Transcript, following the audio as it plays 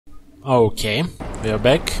Okay, we are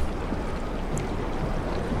back.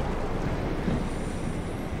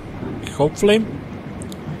 Hopefully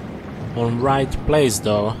on right place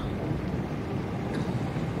though.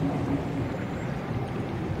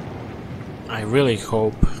 I really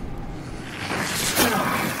hope.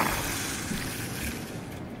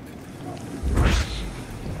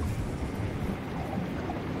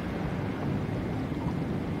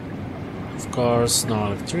 Of course, no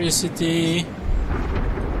electricity.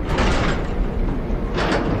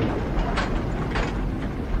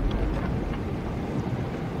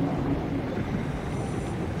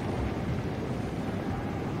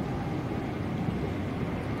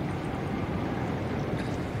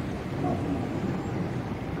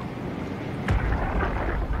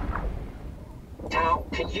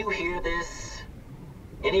 Can you hear this?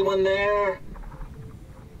 Anyone there?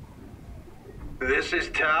 This is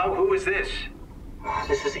Tau. Who is this?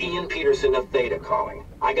 This is Ian Peterson of Theta calling.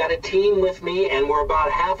 I got a team with me and we're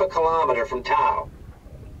about half a kilometer from Tau.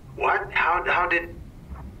 What? How did...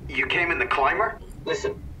 You came in the climber?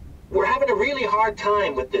 Listen, we're having a really hard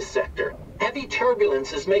time with this sector. Heavy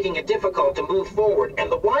turbulence is making it difficult to move forward,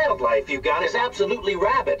 and the wildlife you got is absolutely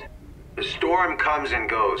rabid. The storm comes and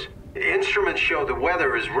goes. Instruments show the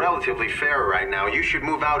weather is relatively fair right now. You should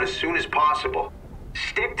move out as soon as possible.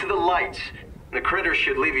 Stick to the lights. The critters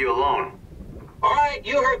should leave you alone. All right,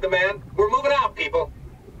 you heard the man. We're moving out, people.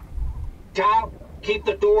 Tau, keep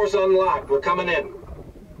the doors unlocked. We're coming in.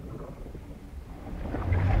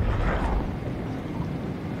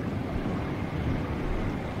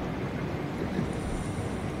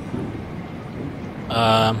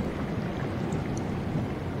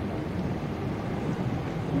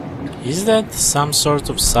 Is that some sort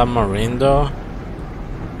of submarine though?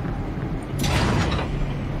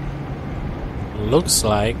 Looks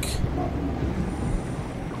like.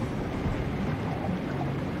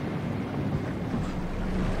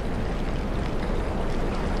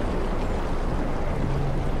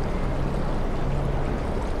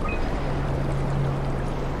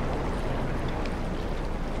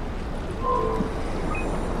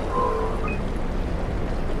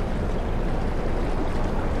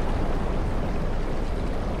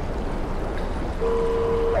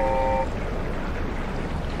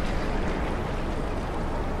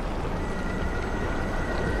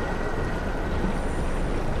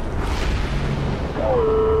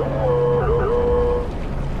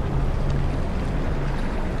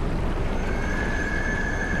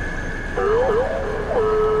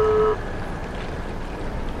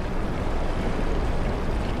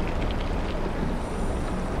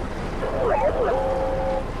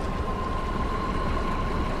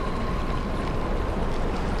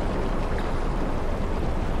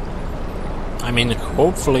 I mean,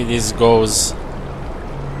 hopefully this goes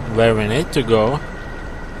where we need to go.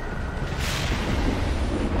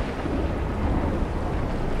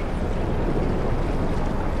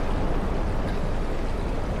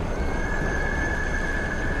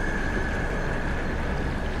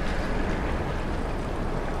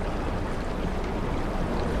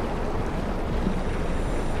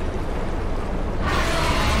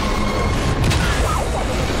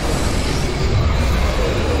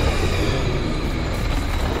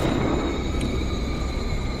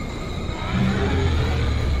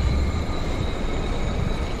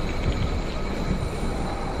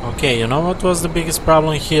 Okay, you know what was the biggest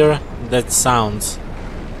problem here? That sound.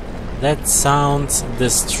 That sound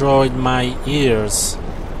destroyed my ears.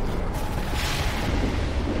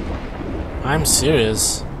 I'm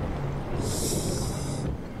serious.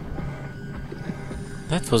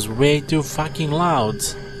 That was way too fucking loud.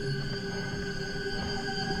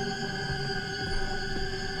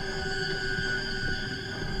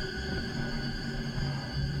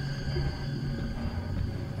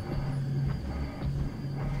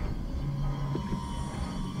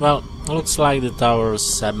 Well, looks like the tower's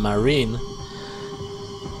submarine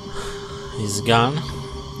is gone.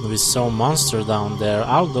 We saw a monster down there,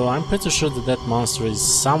 although I'm pretty sure that that monster is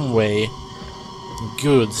some way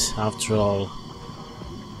good after all.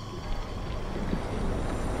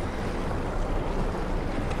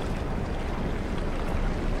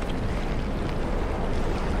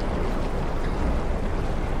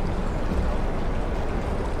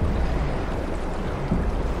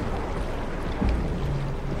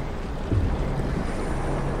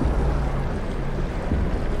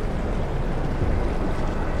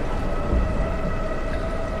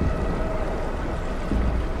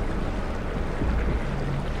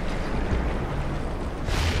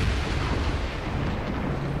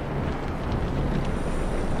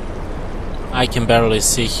 I can barely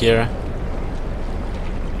see here.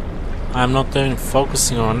 I'm not even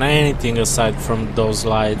focusing on anything aside from those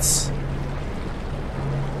lights.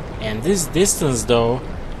 And this distance though.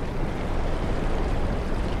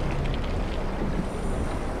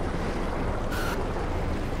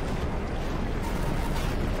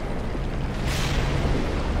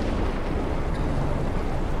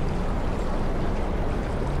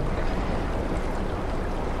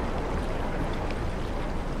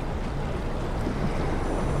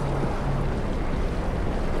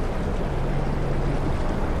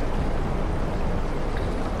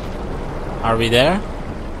 Are we there?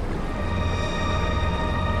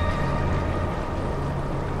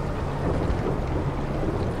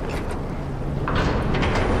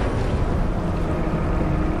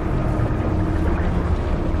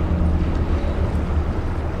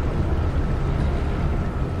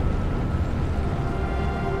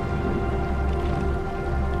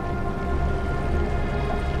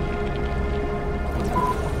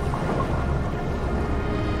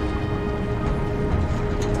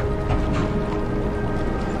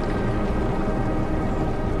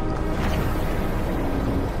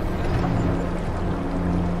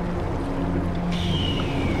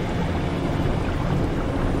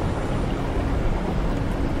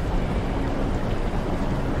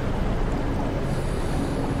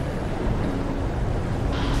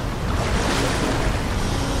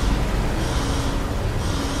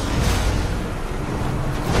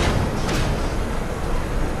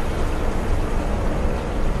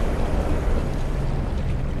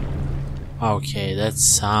 Okay, that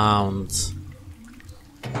sound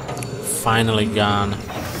finally gone.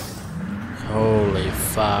 Holy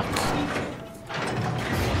fuck.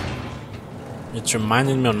 It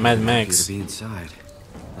reminded me on Mad Max. Be inside.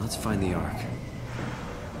 Let's find the Ark.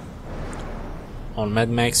 On Mad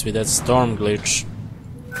Max with that storm glitch.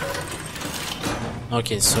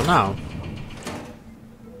 Okay, so now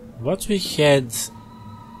what we had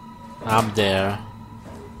up there,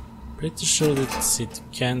 pretty sure that it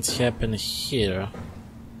can't happen here.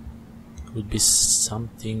 Could be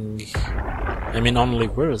something, I mean, only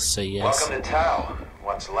worse, I guess. Welcome to Tau.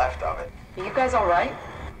 What's left of it. Are you guys alright?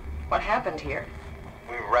 What happened here?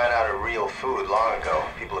 We ran out of real food long ago.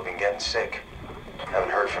 People have been getting sick. Haven't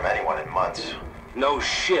heard from anyone in months. No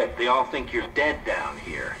shit, they all think you're dead down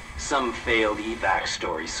here. Some failed evac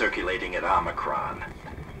story circulating at Omicron.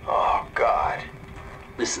 Oh, God.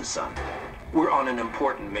 Listen, son. We're on an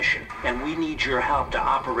important mission, and we need your help to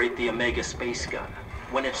operate the Omega space gun.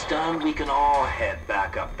 When it's done, we can all head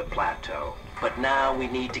back up the plateau. But now we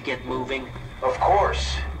need to get moving. Of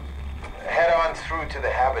course. Head on through to the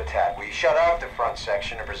habitat. We shut off the front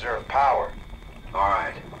section to preserve power. All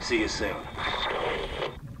right. See you soon.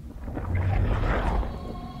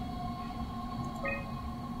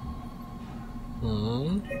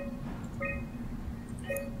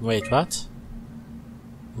 Wait, what?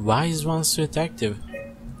 Why is one suit active?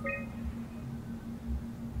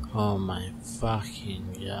 Oh my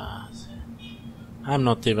fucking god. I'm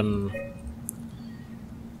not even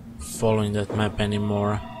following that map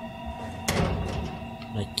anymore.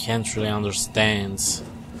 I can't really understand.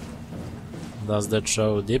 Does that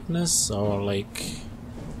show deepness or like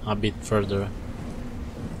a bit further?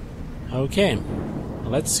 Okay,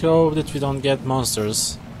 let's hope that we don't get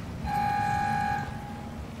monsters.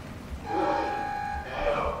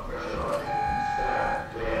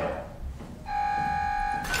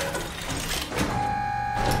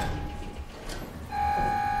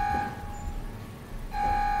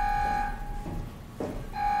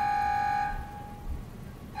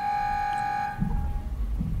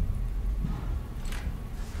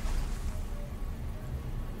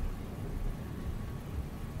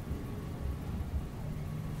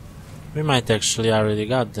 We might actually already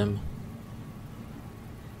got them.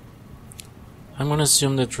 I'm gonna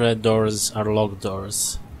assume that red doors are locked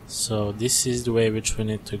doors. So this is the way which we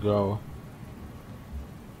need to go.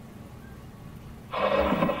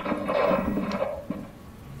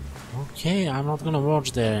 Okay, I'm not gonna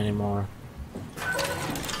watch there anymore.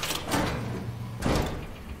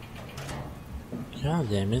 God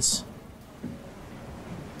damn it.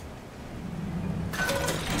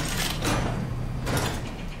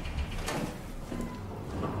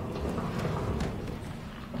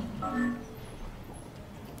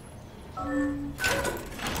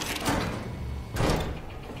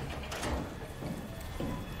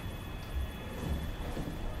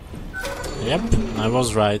 Yep, I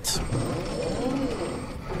was right.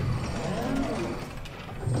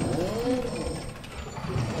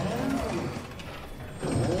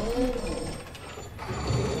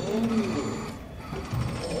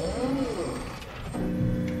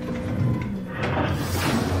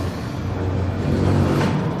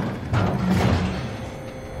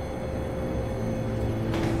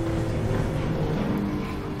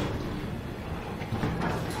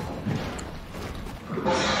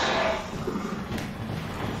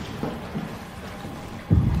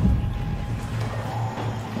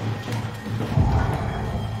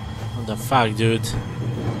 The fuck, dude?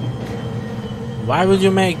 Why would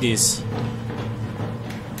you make this?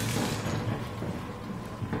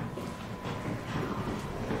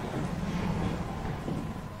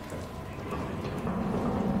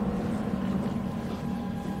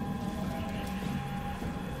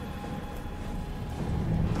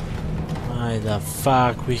 Why the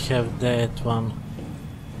fuck we have that one?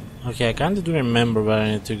 Okay, I kinda do remember where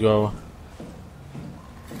I need to go.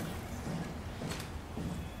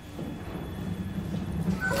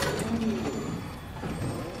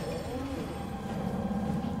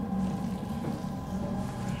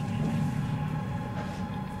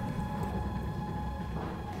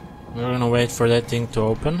 We're gonna wait for that thing to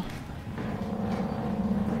open.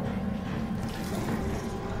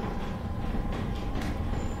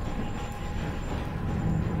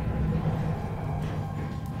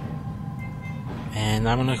 And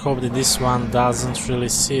I'm gonna hope that this one doesn't really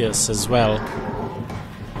see us as well.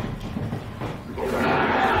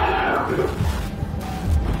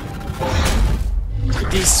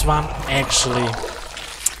 This one actually...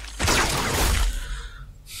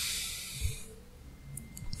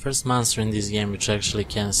 First monster in this game which actually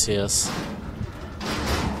can see us.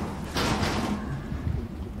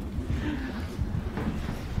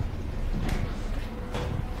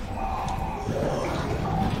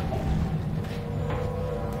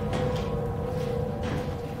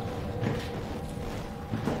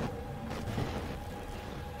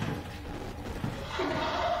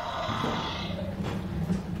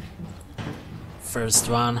 First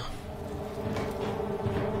one.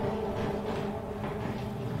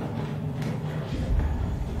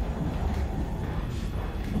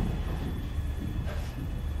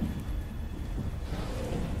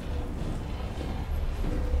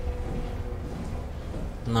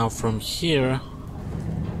 Now from here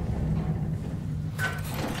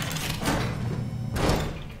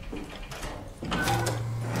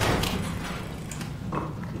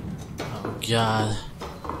oh god.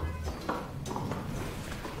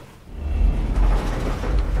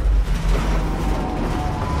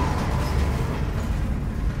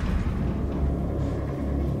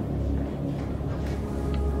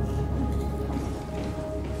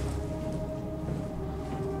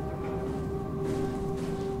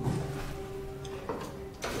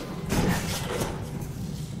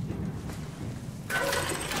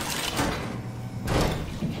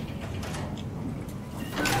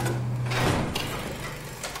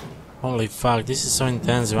 Holy fuck, this is so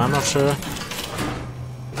intensive. I'm not sure.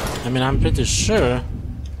 I mean, I'm pretty sure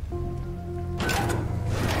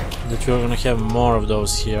that we're gonna have more of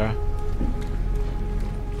those here.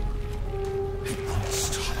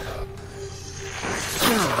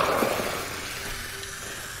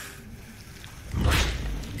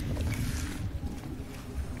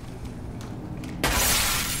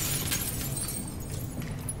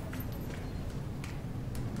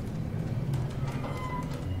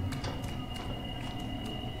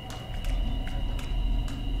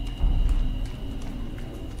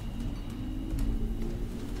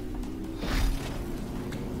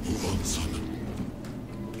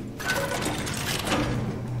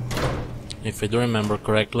 If I do remember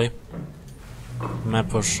correctly, the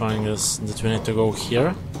map was showing us that we need to go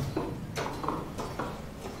here,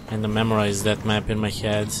 and I memorized that map in my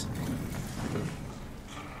head.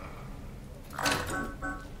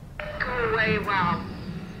 Go away, wow.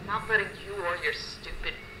 Not letting you or your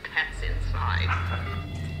stupid pets inside.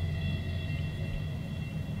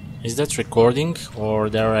 Is that recording, or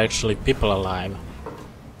there are actually people alive?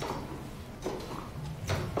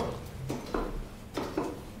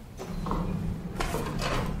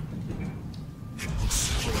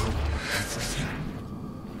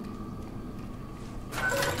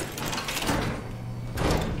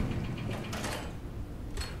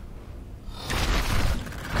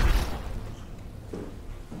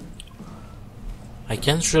 I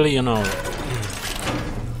can't really, you know,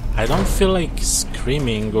 I don't feel like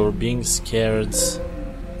screaming or being scared.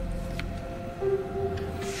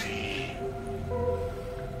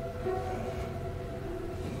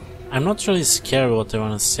 I'm not really scared what I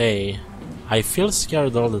wanna say. I feel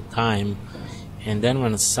scared all the time, and then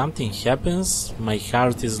when something happens, my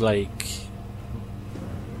heart is like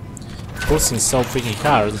pulsing so freaking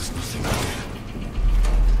hard.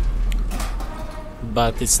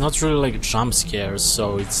 But it's not really like jump scares,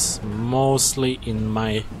 so it's mostly in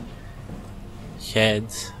my head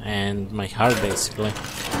and my heart basically.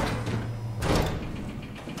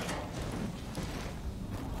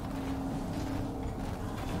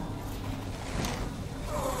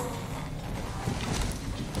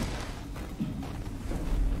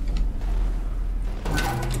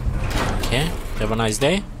 Okay, have a nice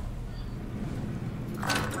day.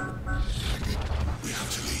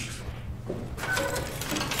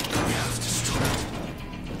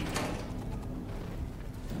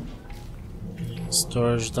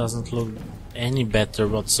 storage doesn't look any better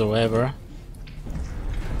whatsoever.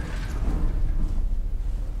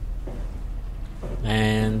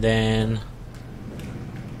 And then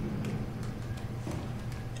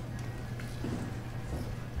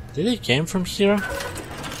did it came from here?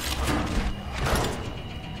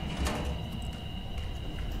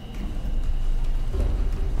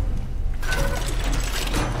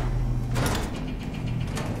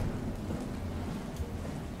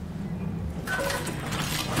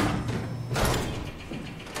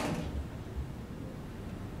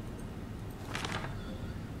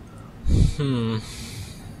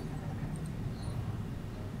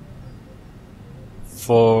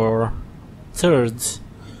 For third,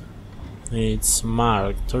 it's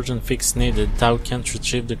marked. Urgent fix needed. Tau can't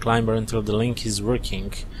retrieve the climber until the link is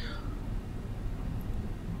working.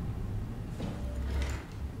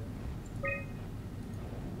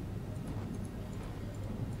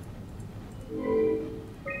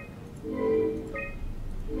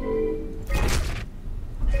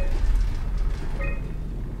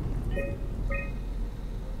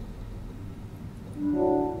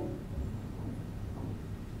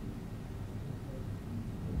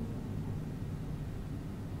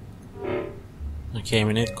 Okay,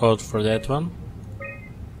 we need code for that one.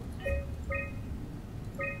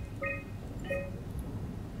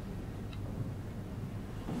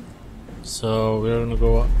 So we're gonna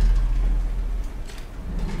go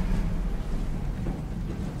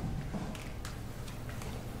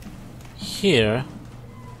here.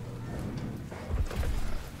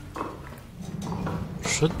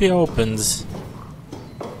 Should be opened.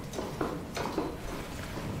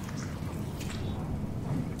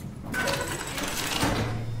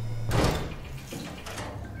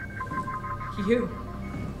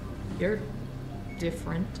 You're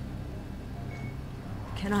different.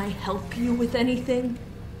 Can I help you with anything?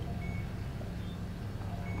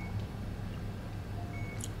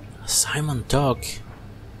 Simon dog.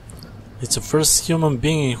 It's the first human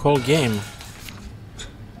being in whole game.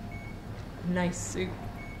 Nice suit.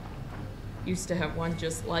 Used to have one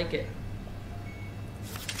just like it.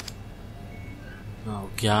 Oh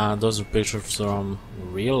god, those are pictures from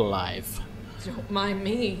real life. Don't mind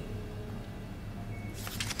me.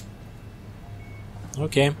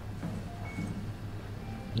 Okay.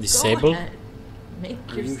 Disable. Go ahead. Make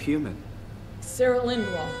Are you human? Sarah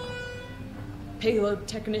Lindwall, payload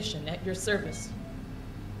technician at your service.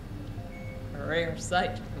 A rare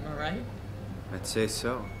sight, am I right? I'd say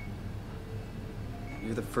so.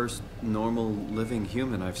 You're the first normal living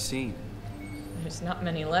human I've seen. There's not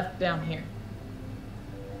many left down here.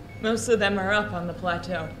 Most of them are up on the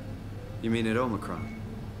plateau. You mean at Omicron?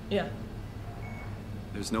 Yeah.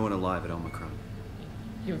 There's no one alive at Omicron.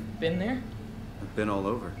 You've been there? I've been all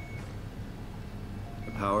over.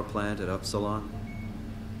 The power plant at Upsilon,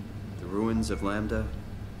 the ruins of Lambda,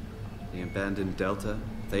 the abandoned Delta,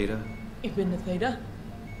 Theta. You've been to Theta?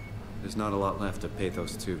 There's not a lot left of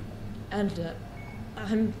Pathos-II. And,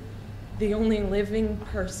 I'm the only living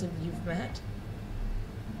person you've met?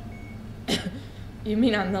 You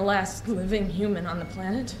mean I'm the last living human on the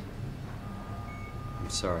planet?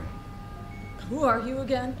 I'm sorry. Who are you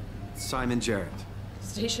again? Simon Jarrett.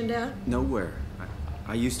 Stationed out? Nowhere.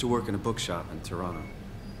 I used to work in a bookshop in Toronto.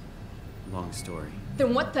 Long story.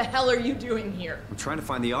 Then what the hell are you doing here? I'm trying to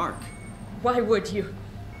find the Ark. Why would you?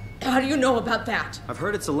 How do you know about that? I've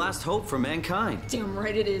heard it's the last hope for mankind. Damn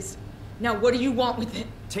right it is. Now what do you want with it?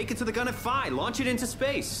 Take it to the Gun at Phi. Launch it into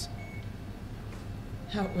space.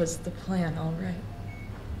 That was the plan, all right.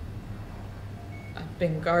 I've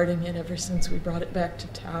been guarding it ever since we brought it back to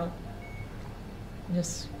Tau.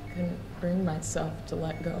 Just couldn't bring myself to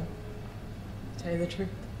let go. To tell you the truth,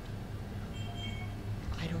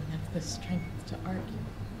 I don't have the strength to argue.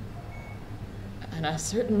 And I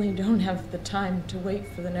certainly don't have the time to wait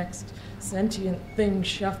for the next sentient thing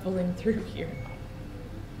shuffling through here.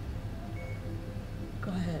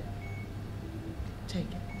 Go ahead. Take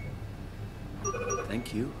it.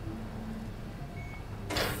 Thank you.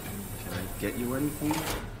 Can I get you anything?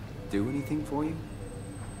 Do anything for you?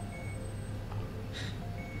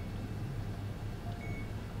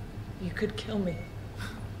 You could kill me.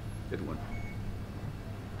 Good one.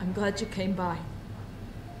 I'm glad you came by.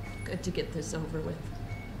 Good to get this over with.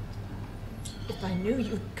 If I knew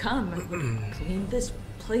you'd come, I would clean this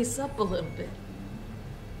place up a little bit.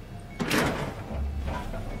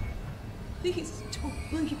 Please don't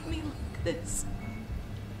leave me like this.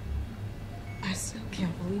 I still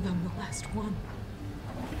can't believe I'm the last one.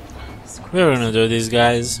 We're gonna do this,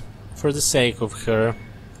 guys, for the sake of her.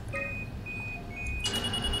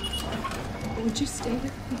 Would you stay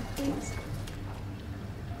with me, please?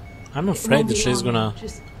 I'm It afraid won't that be she's long. gonna...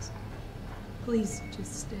 Please,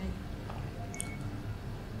 just stay.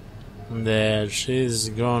 That she's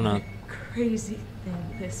gonna Crazy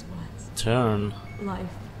thing this was. turn. Life.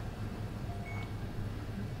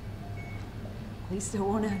 At least I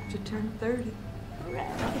won't have to turn 30. Hooray.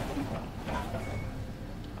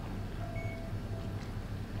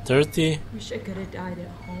 30? Wish I could have died at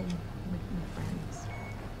home with my friends.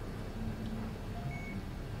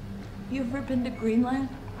 You ever been to Greenland?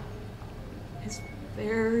 It's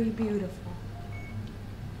very beautiful.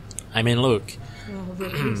 I mean, look, Well,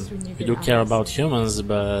 at least when you we get do care out. about humans,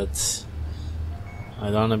 but I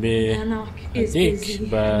don't wanna be Anarch a is dick, busy,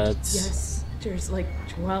 but and yes, there's like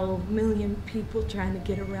 12 million people trying to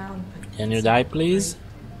get around. But can you it's die, a please?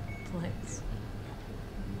 great place.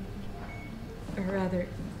 Or rather,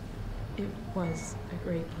 it was a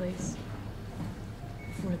great place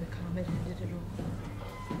before the comet ended it all.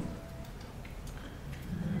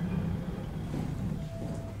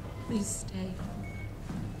 Please stay.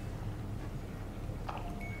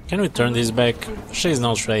 Can we turn this back? She's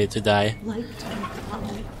not ready to die. Liked my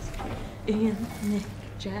colleagues. Ian, Nick,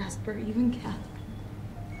 Jasper, even Catherine.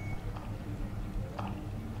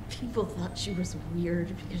 People thought she was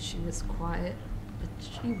weird because she was quiet, but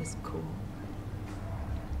she was cool.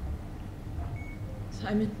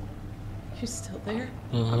 Simon, you still there?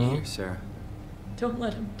 I'm here, Sarah. Don't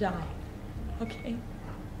let him die, okay?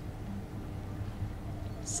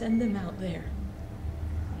 Send them out there.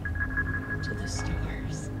 To the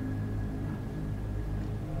stars.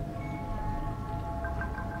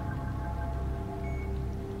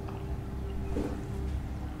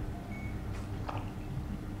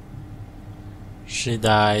 She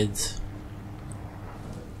died.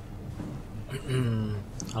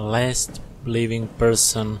 A last living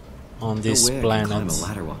person on this No way I can climb planet. a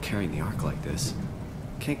ladder while carrying the ark like this.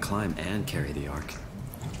 Can't climb and carry the ark.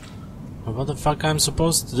 What the fuck I'm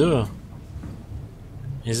supposed to do?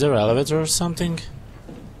 Is there an elevator or something?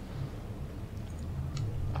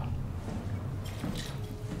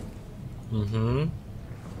 Mm-hmm.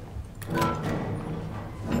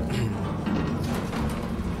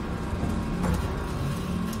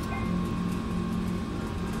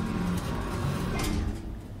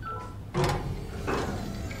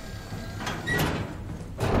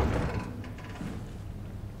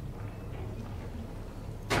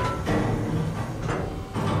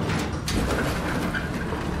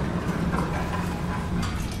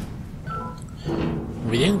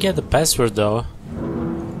 We didn't get the password though.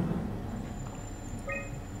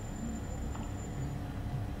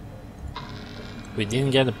 We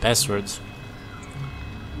didn't get the password.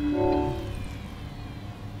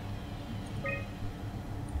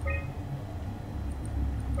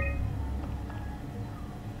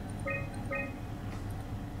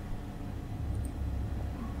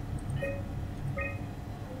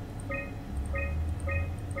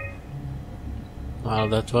 Well,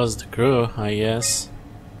 that was the crew, I guess.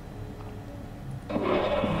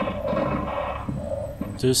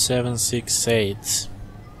 2768.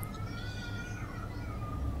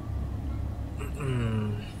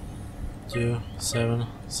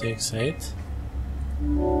 2768.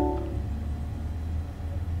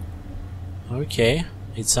 Okay,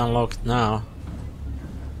 it's unlocked now.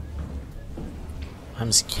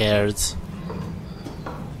 I'm scared.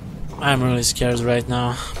 I'm really scared right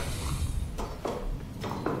now.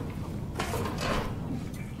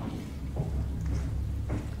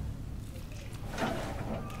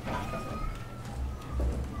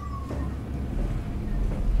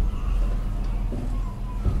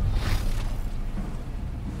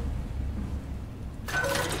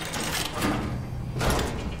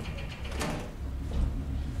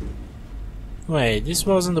 Wait, this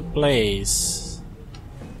wasn't the place.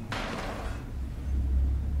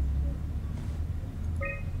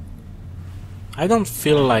 I don't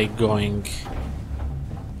feel like going.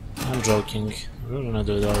 I'm joking. We're gonna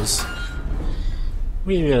do those.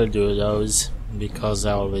 We will do those, because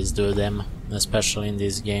I always do them, especially in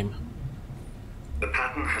this game. The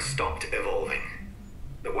pattern has stopped evolving.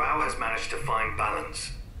 The WoW has managed to find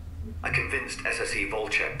balance. I convinced SSE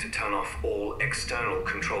Volcheck to turn off all external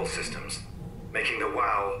control systems, making the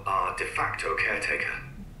WoW our de facto caretaker.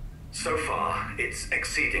 So far, it's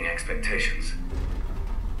exceeding expectations.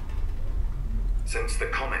 Since the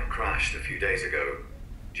comet crashed a few days ago,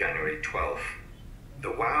 January 12th,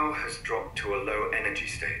 the WoW has dropped to a low energy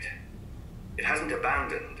state. It hasn't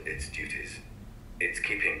abandoned its duties. It's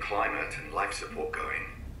keeping climate and life support going,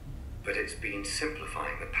 but it's been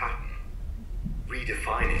simplifying the pattern,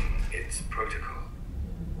 redefining its protocol.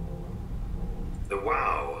 The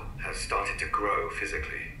WoW has started to grow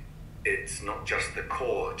physically, It's not just the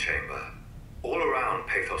core chamber. All around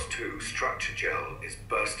Pathos-II, structure gel is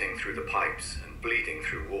bursting through the pipes and bleeding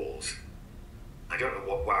through walls. I don't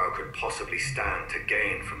know what WoW could possibly stand to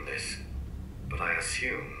gain from this, but I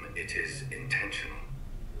assume it is intentional.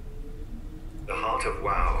 The heart of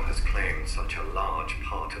WoW has claimed such a large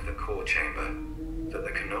part of the core chamber that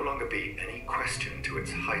there can no longer be any question to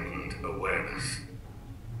its heightened awareness.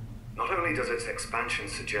 Not only does its expansion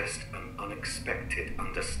suggest an unexpected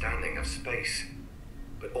understanding of space,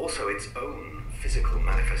 but also its own physical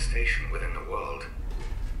manifestation within the world.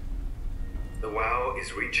 The WoW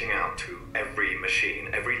is reaching out to every machine,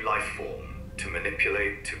 every life form, to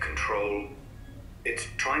manipulate, to control. It's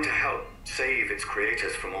trying to help save its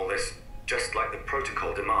creators from all this, just like the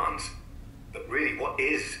protocol demands. But really, what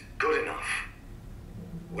is good enough?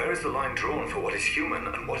 Where is the line drawn for what is human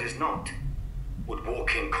and what is not? Would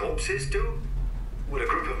walking corpses do? Would a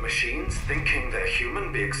group of machines thinking they're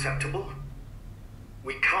human be acceptable?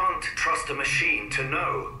 We can't trust a machine to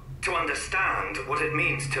know, to understand what it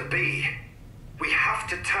means to be. We have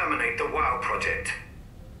to terminate the WoW project.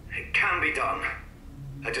 It can be done.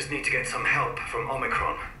 I just need to get some help from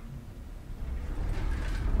Omicron.